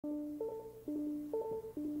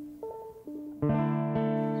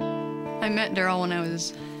I met Darrel when I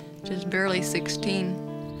was just barely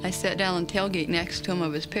 16. I sat down on the tailgate next to him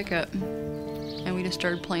of his pickup, and we just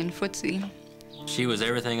started playing footsie. She was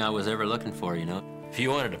everything I was ever looking for, you know. If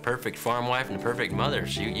you wanted a perfect farm wife and a perfect mother,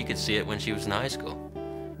 you could see it when she was in high school.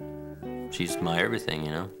 She's my everything,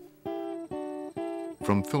 you know.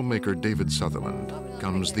 From filmmaker David Sutherland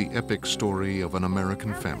comes the epic story of an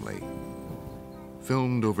American family.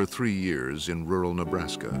 Filmed over 3 years in rural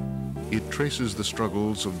Nebraska, it traces the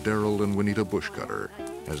struggles of Darrel and Juanita Buschkoetter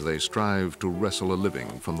as they strive to wrestle a living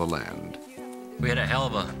from the land. We had a hell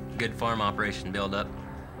of a good farm operation build up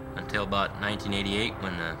until about 1988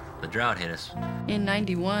 when the drought hit us. In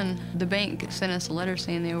 '91, the bank sent us a letter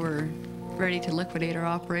saying they were ready to liquidate our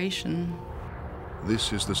operation.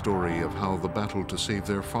 This is the story of how the battle to save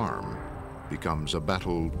their farm becomes a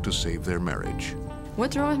battle to save their marriage.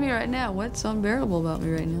 What's wrong with me right now? What's unbearable about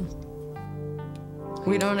me right now?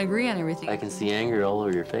 We don't agree on everything. I can see anger all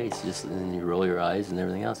over your face, just and you roll your eyes and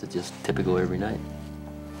everything else. It's just typical every night.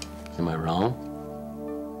 Am I wrong?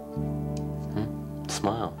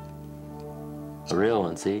 Smile. A real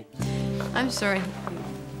one, see? I'm sorry.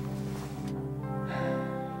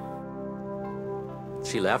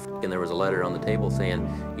 She left, and there was a letter on the table saying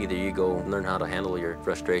either you go learn how to handle your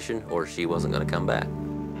frustration or she wasn't going to come back.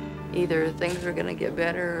 Either things were going to get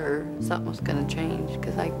better or something was going to change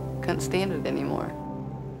because I couldn't stand it anymore.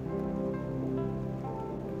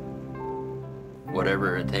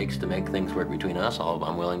 Whatever it takes to make things work between us all,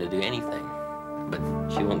 I'm willing to do anything. But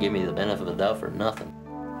she won't give me the benefit of the doubt for nothing,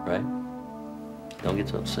 right? Don't get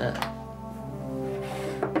so upset.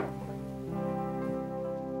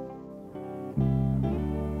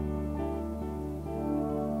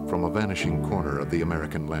 From a vanishing corner of the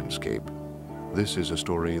American landscape, this is a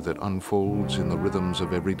story that unfolds in the rhythms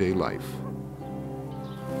of everyday life.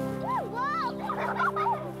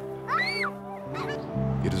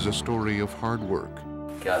 It is a story of hard work.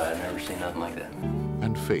 God, I've never seen nothing like that.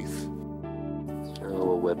 And faith. Oh,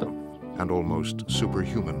 we'll whip him. And almost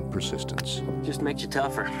superhuman persistence. Just makes you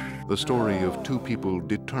tougher. The story of two people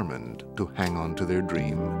determined to hang on to their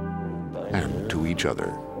dream and to each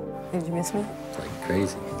other. Did you miss me? It's like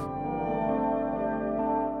crazy.